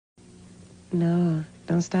No,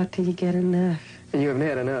 don't stop till you get enough. And you haven't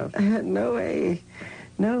had enough? No way.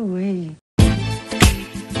 No way.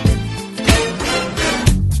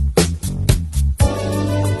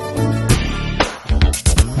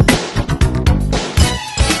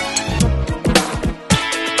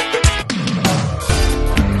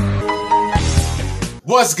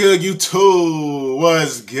 What's good, YouTube?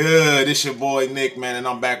 What's good? It's your boy Nick, man, and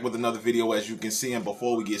I'm back with another video, as you can see. And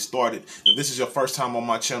before we get started, if this is your first time on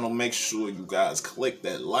my channel, make sure you guys click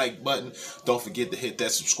that like button. Don't forget to hit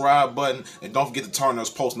that subscribe button, and don't forget to turn those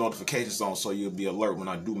post notifications on so you'll be alert when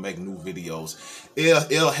I do make new videos.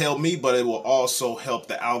 It'll help me, but it will also help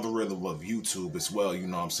the algorithm of YouTube as well, you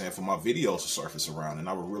know what I'm saying, for my videos to surface around, and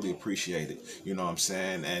I would really appreciate it, you know what I'm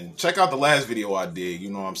saying. And check out the last video I did,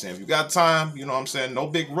 you know what I'm saying. If you got time, you know what I'm saying,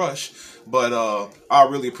 no big rush, but I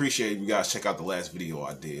really appreciate you guys check out the last video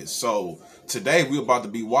I did. So today we're about to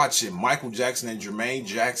be watching Michael Jackson and Jermaine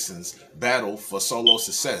Jackson's battle for solo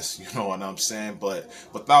success, you know what I'm saying. But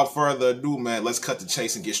without further ado, man, let's cut the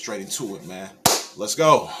chase and get straight into it, man. Let's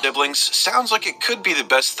go. Siblings sounds like it could be the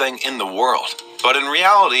best thing in the world, but in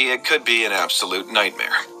reality it could be an absolute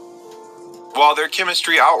nightmare. While their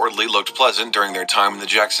chemistry outwardly looked pleasant during their time in the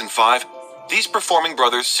Jackson 5, these performing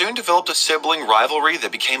brothers soon developed a sibling rivalry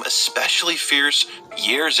that became especially fierce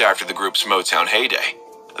years after the group's Motown heyday.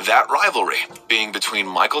 That rivalry being between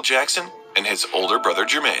Michael Jackson and his older brother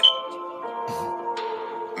Jermaine.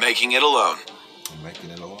 Making It Alone.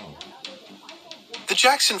 The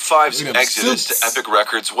Jackson 5's exodus to Epic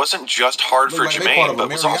Records wasn't just hard for Jermaine, but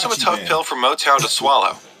was also a tough pill for Motown to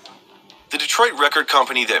swallow. The Detroit record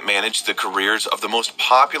company that managed the careers of the most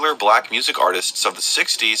popular black music artists of the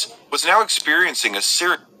 60s was now experiencing a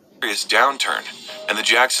serious downturn, and the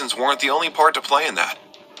Jacksons weren't the only part to play in that.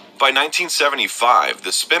 By 1975,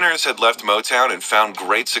 the Spinners had left Motown and found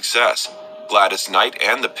great success. Gladys Knight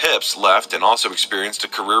and the Pips left and also experienced a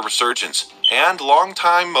career resurgence, and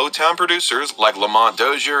longtime Motown producers like Lamont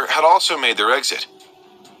Dozier had also made their exit.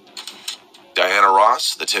 Diana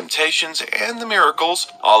Ross, The Temptations, and The Miracles,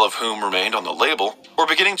 all of whom remained on the label, were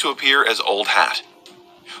beginning to appear as old hat.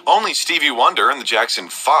 Only Stevie Wonder and the Jackson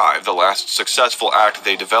 5, the last successful act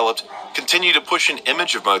they developed, continued to push an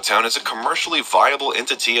image of Motown as a commercially viable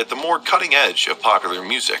entity at the more cutting edge of popular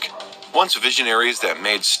music. Once visionaries that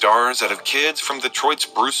made stars out of kids from Detroit's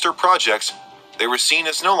Brewster projects, they were seen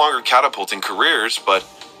as no longer catapulting careers, but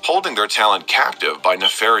holding their talent captive by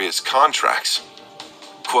nefarious contracts.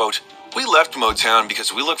 Quote, "We left Motown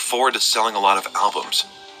because we look forward to selling a lot of albums.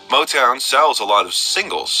 Motown sells a lot of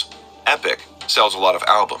singles. Epic sells a lot of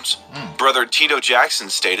albums." Brother Tito Jackson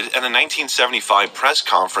stated at a 1975 press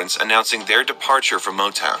conference announcing their departure from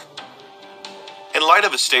Motown. In light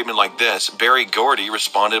of a statement like this, Berry Gordy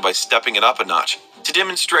responded by stepping it up a notch to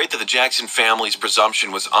demonstrate that the Jackson family's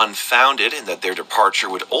presumption was unfounded and that their departure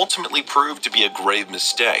would ultimately prove to be a grave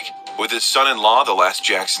mistake. With his son-in-law, the last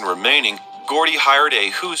Jackson remaining, Gordy hired a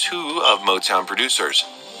who's who of Motown producers.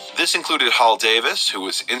 This included Hal Davis, who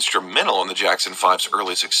was instrumental in the Jackson 5's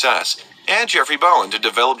early success, and Jeffrey Bowen to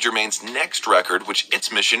develop Jermaine's next record, which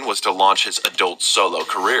its mission was to launch his adult solo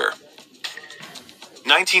career.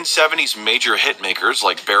 1970s major hitmakers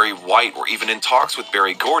like Barry White were even in talks with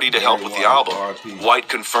Berry Gordy to help with the album. White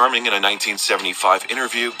confirming in a 1975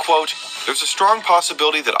 interview, quote, "There's a strong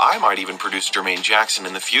possibility that I might even produce Jermaine Jackson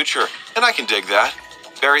in the future, and I can dig that.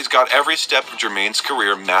 Barry's got every step of Jermaine's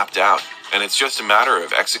career mapped out, and it's just a matter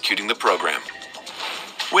of executing the program."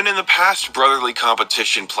 When in the past brotherly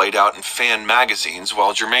competition played out in fan magazines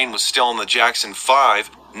while Jermaine was still in the Jackson 5,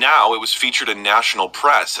 now it was featured in national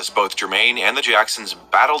press as both Jermaine and the Jacksons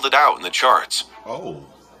battled it out in the charts.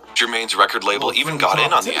 Jermaine's record label even got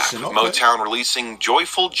in on the act, with Motown releasing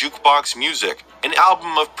Joyful Jukebox Music, an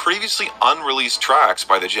album of previously unreleased tracks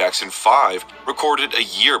by the Jackson 5, recorded a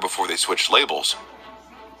year before they switched labels.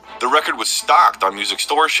 The record was stocked on music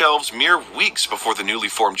store shelves mere weeks before the newly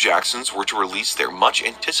formed Jacksons were to release their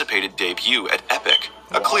much-anticipated debut at Epic.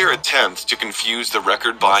 A clear attempt to confuse the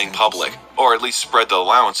record-buying public, or at least spread the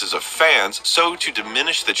allowances of fans, so to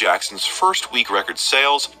diminish the Jacksons' first-week record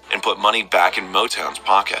sales and put money back in Motown's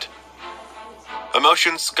pocket.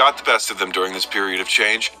 Emotions got the best of them during this period of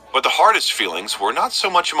change, but the hardest feelings were not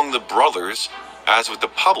so much among the brothers as with the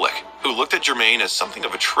public, who looked at Jermaine as something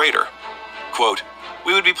of a traitor. Quote,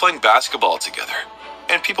 "We would be playing basketball together,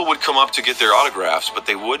 and people would come up to get their autographs, but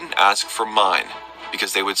they wouldn't ask for mine,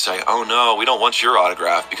 because they would say, 'Oh no, we don't want your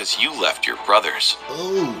autograph because you left your brothers.'"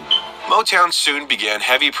 Motown soon began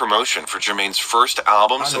heavy promotion for Jermaine's first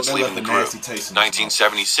album since leaving the group,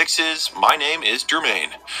 1976's My Name is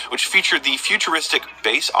Jermaine, which featured the futuristic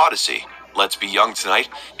Bass Odyssey, Let's Be Young Tonight,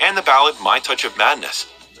 and the ballad My Touch of Madness.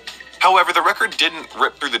 However, the record didn't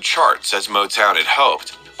rip through the charts as Motown had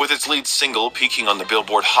hoped, with its lead single peaking on the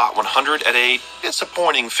Billboard Hot 100 at a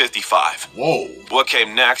disappointing 55. Whoa. What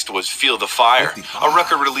came next was Feel the Fire, 55. a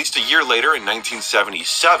record released a year later in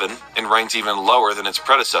 1977 and ranked even lower than its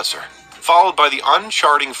predecessor, followed by the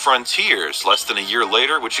uncharting Frontiers less than a year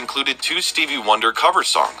later, which included 2 Stevie Wonder cover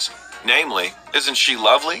songs, namely Isn't She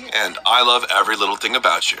Lovely and I Love Every Little Thing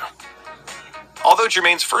About You. Although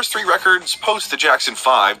Jermaine's first 3 records post the Jackson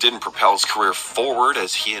 5 didn't propel his career forward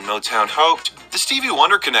as he and Motown hoped, the Stevie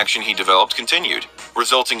Wonder connection he developed continued,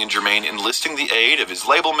 resulting in Jermaine enlisting the aid of his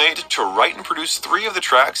label mate to write and produce 3 of the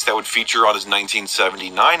tracks that would feature on his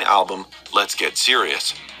 1979 album, Let's Get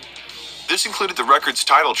Serious. This included the record's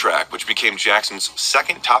title track, which became Jackson's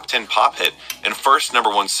second top 10 pop hit and first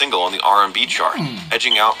 #1 single on the R&B chart,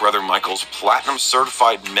 edging out brother Michael's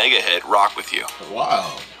platinum-certified mega hit, Rock With You.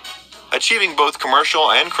 Wow. Achieving both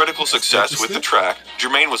commercial and critical success with the track,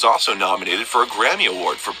 Jermaine was also nominated for a Grammy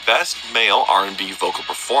Award for Best Male R&B Vocal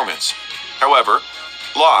Performance. However,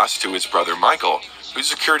 lost to his brother Michael, who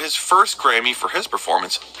secured his first Grammy for his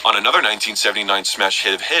performance on another 1979 smash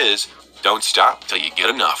hit of his, Don't Stop Till You Get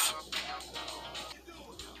Enough.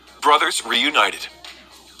 Brothers reunited.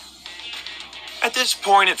 At this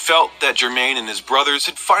point, it felt that Jermaine and his brothers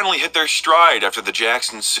had finally hit their stride after the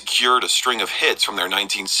Jacksons secured a string of hits from their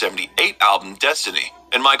 1978 album Destiny,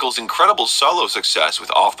 and Michael's incredible solo success with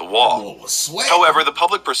Off the Wall. However, the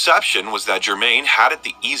public perception was that Jermaine had it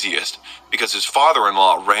the easiest because his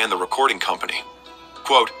father-in-law ran the recording company.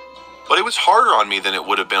 Quote, "But it was harder on me than it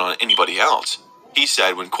would have been on anybody else," he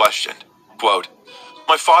said when questioned. Quote,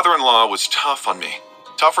 "My father-in-law was tough on me,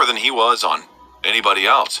 tougher than he was on anybody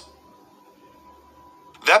else."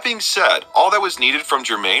 That being said, all that was needed from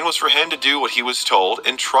Jermaine was for him to do what he was told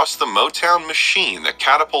and trust the Motown machine that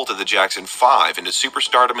catapulted the Jackson 5 into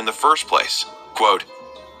superstardom in the first place. Quote,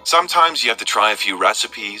 "Sometimes you have to try a few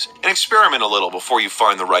recipes and experiment a little before you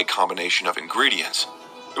find the right combination of ingredients.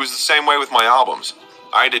 It was the same way with my albums.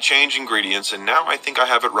 I had to change ingredients and now I think I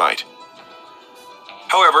have it right."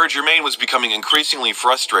 However, Jermaine was becoming increasingly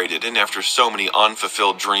frustrated, and after so many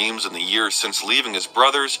unfulfilled dreams in the years since leaving his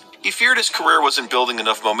brothers, he feared his career wasn't building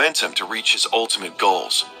enough momentum to reach his ultimate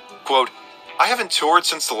goals. Quote, "I haven't toured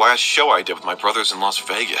since the last show I did with my brothers in Las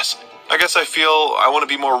Vegas. I guess I feel I want to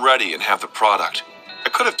be more ready and have the product. I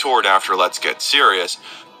could have toured after Let's Get Serious,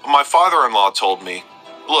 but my father-in-law told me,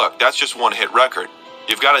 look, that's just one hit record.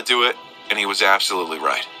 You've got to do it," and he was absolutely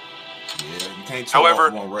right.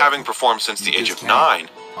 However, having performed since the age of 9,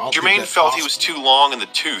 Jermaine felt he was too long in the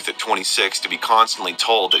tooth at 26 to be constantly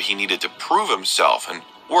told that he needed to prove himself and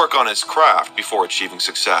work on his craft before achieving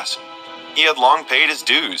success. He had long paid his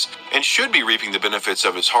dues and should be reaping the benefits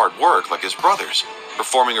of his hard work like his brothers,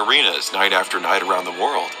 performing arenas night after night around the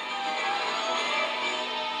world.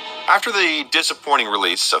 After the disappointing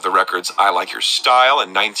release of the records I Like Your Style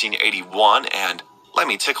in 1981 and Let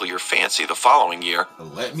Me Tickle Your Fancy the following year,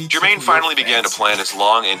 Jermaine finally began to plan his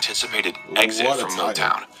long-anticipated exit from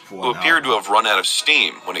Motown, who appeared to have run out of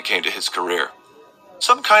steam when it came to his career.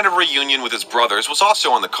 Some kind of reunion with his brothers was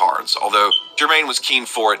also on the cards, although Jermaine was keen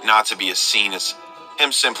for it not to be as seen as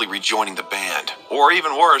him simply rejoining the band, or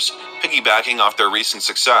even worse, piggybacking off their recent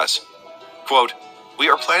success. Quote, "We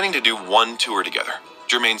are planning to do one tour together,"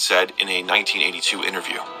 Jermaine said in a 1982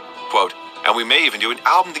 interview. Quote, "And we may even do an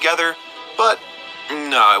album together, but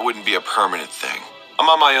no, it wouldn't be a permanent thing. I'm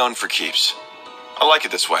on my own for keeps. I like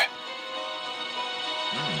it this way."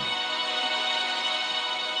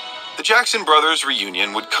 The Jackson Brothers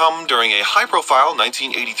reunion would come during a high-profile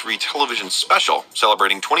 1983 television special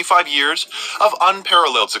celebrating 25 years of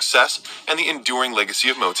unparalleled success and the enduring legacy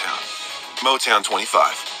of Motown. Motown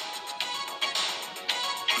 25.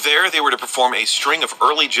 There, they were to perform a string of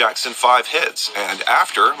early Jackson 5 hits, and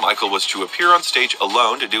after, Michael was to appear on stage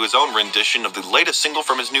alone to do his own rendition of the latest single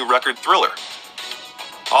from his new record, Thriller.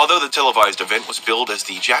 Although the televised event was billed as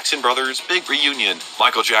the Jackson Brothers' Big Reunion,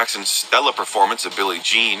 Michael Jackson's stellar performance of Billie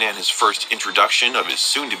Jean and his first introduction of his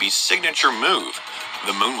soon-to-be signature move,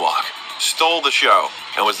 the moonwalk, stole the show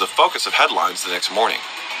and was the focus of headlines the next morning.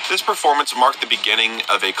 This performance marked the beginning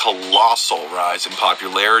of a colossal rise in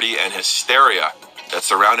popularity and hysteria that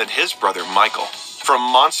surrounded his brother Michael. From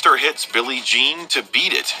monster hits Billie Jean to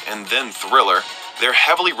Beat It and then Thriller, their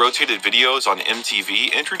heavily rotated videos on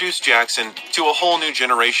MTV introduced Jackson to a whole new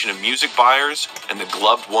generation of music buyers, and the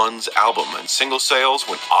Gloved Ones album and single sales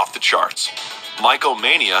went off the charts. Michael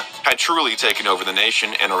Mania had truly taken over the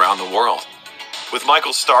nation and around the world. With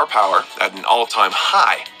Michael's star power at an all-time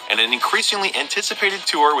high and an increasingly anticipated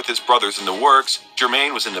tour with his brothers in the works,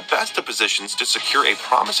 Jermaine was in the best of positions to secure a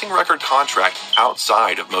promising record contract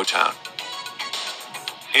outside of Motown.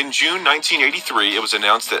 In June 1983, it was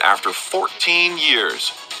announced that after 14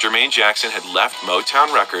 years, Jermaine Jackson had left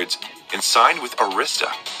Motown Records and signed with Arista.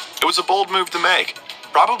 It was a bold move to make,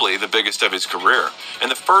 probably the biggest of his career, and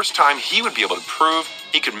the first time he would be able to prove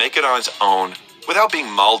he could make it on his own without being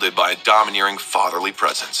molded by a domineering fatherly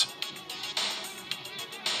presence.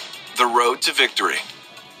 The road to victory.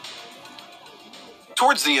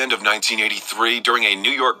 Towards the end of 1983, during a New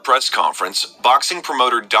York press conference, boxing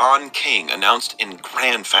promoter Don King announced in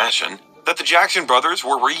grand fashion that the Jackson brothers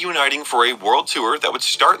were reuniting for a world tour that would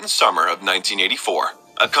start in the summer of 1984.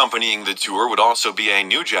 Accompanying the tour would also be a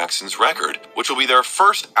New Jackson's record, which will be their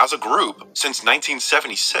first as a group since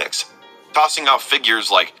 1976. Tossing out figures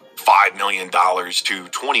like $5 million to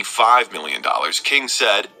 $25 million, King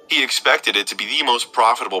said he expected it to be the most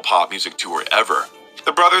profitable pop music tour ever.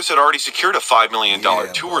 The brothers had already secured a $5 million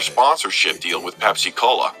tour sponsorship deal with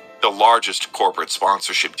Pepsi-Cola, the largest corporate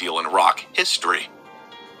sponsorship deal in rock history.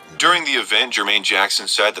 During the event, Jermaine Jackson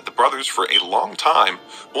said that the brothers for a long time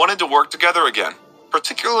wanted to work together again,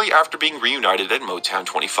 particularly after being reunited at Motown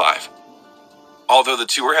 25. Although the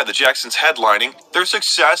tour had the Jacksons headlining, their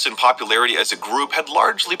success and popularity as a group had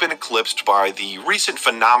largely been eclipsed by the recent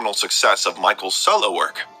phenomenal success of Michael's solo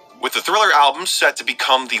work. With the Thriller album set to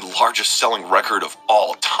become the largest selling record of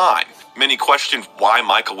all time, many questioned why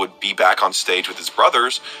Michael would be back on stage with his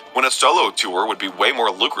brothers when a solo tour would be way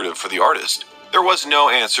more lucrative for the artist. There was no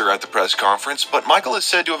answer at the press conference, but Michael is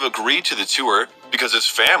said to have agreed to the tour because his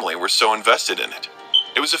family were so invested in it.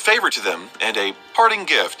 It was a favor to them and a parting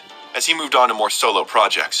gift as he moved on to more solo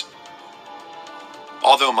projects.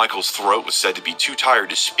 Although Michael's throat was said to be too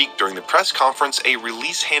tired to speak during the press conference, a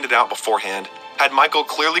release handed out beforehand had Michael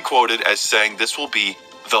clearly quoted as saying this will be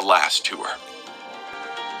the last tour.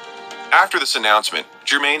 After this announcement,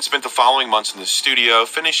 Jermaine spent the following months in the studio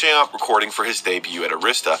finishing up recording for his debut at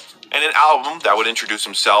Arista, and an album that would introduce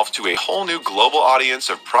himself to a whole new global audience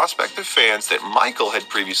of prospective fans that Michael had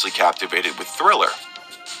previously captivated with Thriller.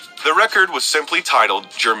 The record was simply titled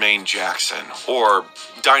Jermaine Jackson, or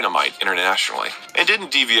Dynamite internationally, and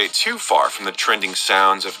didn't deviate too far from the trending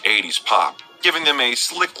sounds of 80s pop, giving them a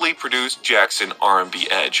slickly produced Jackson R&B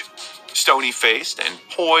edge. Stony-faced and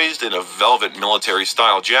poised in a velvet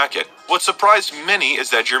military-style jacket, what surprised many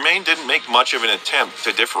is that Jermaine didn't make much of an attempt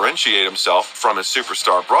to differentiate himself from his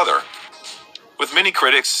superstar brother, with many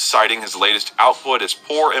critics citing his latest output as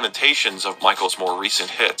poor imitations of Michael's more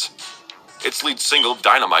recent hits. Its lead single,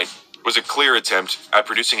 Dynamite, was a clear attempt at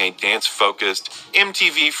producing a dance-focused,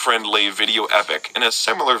 MTV-friendly video epic in a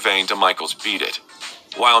similar vein to Michael's Beat It.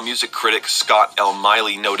 While music critic Scott L.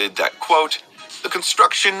 Miley noted that, quote, the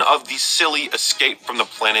construction of the silly escape from the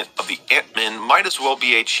planet of the Ant-Men might as well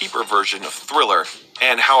be a cheaper version of Thriller,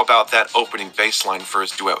 and how about that opening bass line for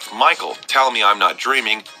his duet with Michael, Tell Me I'm Not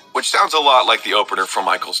Dreaming, which sounds a lot like the opener for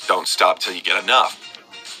Michael's Don't Stop Till You Get Enough.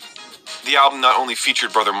 The album not only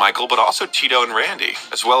featured brother Michael, but also Tito and Randy,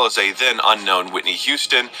 as well as a then unknown Whitney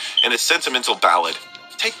Houston, and a sentimental ballad,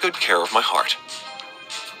 Take Good Care of My Heart.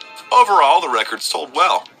 Overall, the record sold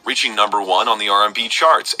well, reaching #1 on the R&B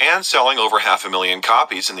charts and selling over 500,000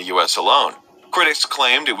 copies in the US alone. Critics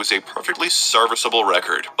claimed it was a perfectly serviceable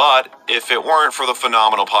record, but if it weren't for the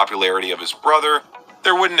phenomenal popularity of his brother,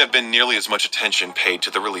 there wouldn't have been nearly as much attention paid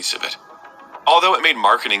to the release of it. Although it made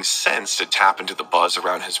marketing sense to tap into the buzz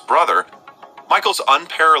around his brother, Michael's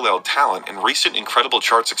unparalleled talent and recent incredible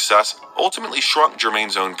chart success ultimately shrunk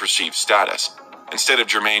Jermaine's own perceived status. Instead of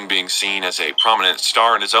Jermaine being seen as a prominent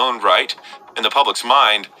star in his own right, in the public's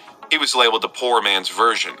mind, he was labeled the poor man's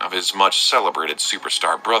version of his much-celebrated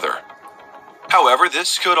superstar brother. However,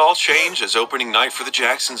 this could all change as opening night for the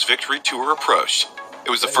Jacksons' Victory Tour approached. It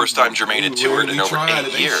was the first time Jermaine had toured in over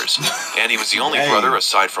 8 years, and he was the only brother,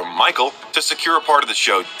 aside from Michael, to secure a part of the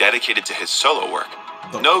show dedicated to his solo work.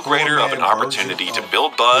 No greater of an opportunity to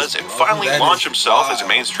build buzz and finally launch himself as a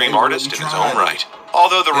mainstream artist in his own right.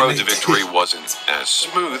 Although the road to victory wasn't as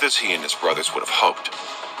smooth as he and his brothers would have hoped.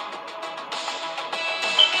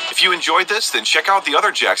 If you enjoyed this, then check out the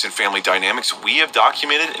other Jackson family dynamics we have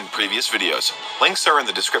documented in previous videos. Links are in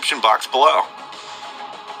the description box below.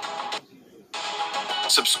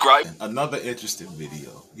 Subscribe. Another interesting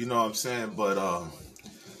video, you know what I'm saying? But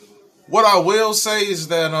what I will say is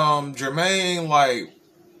that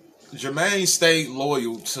Jermaine stayed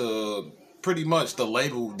loyal to pretty much the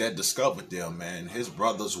label that discovered them, man. His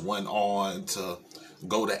brothers went on to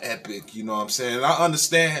go to Epic, you know what I'm saying? And I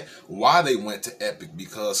understand why they went to Epic,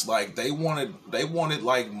 because like they wanted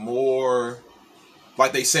like more,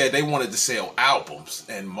 like they said, they wanted to sell albums,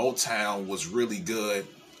 and Motown was really good.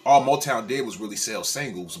 All Motown did was really sell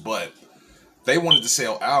singles, but they wanted to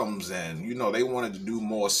sell albums, and you know, they wanted to do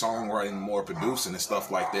more songwriting, more producing and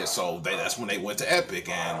stuff like that. So that's when they went to Epic,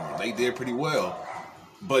 and they did pretty well.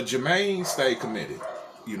 But Jermaine stayed committed.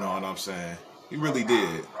 You know what I'm saying? He really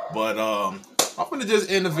did. But I'm gonna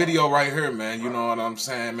just end the video right here, man. You know what I'm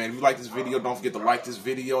saying, man? If you like this video, don't forget to like this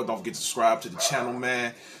video. Don't forget to subscribe to the channel,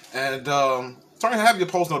 man. And turn to have your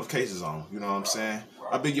post notifications on. You know what I'm saying?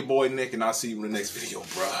 I've been your boy Nick, and I'll see you in the next video,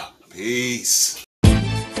 bruh. Peace.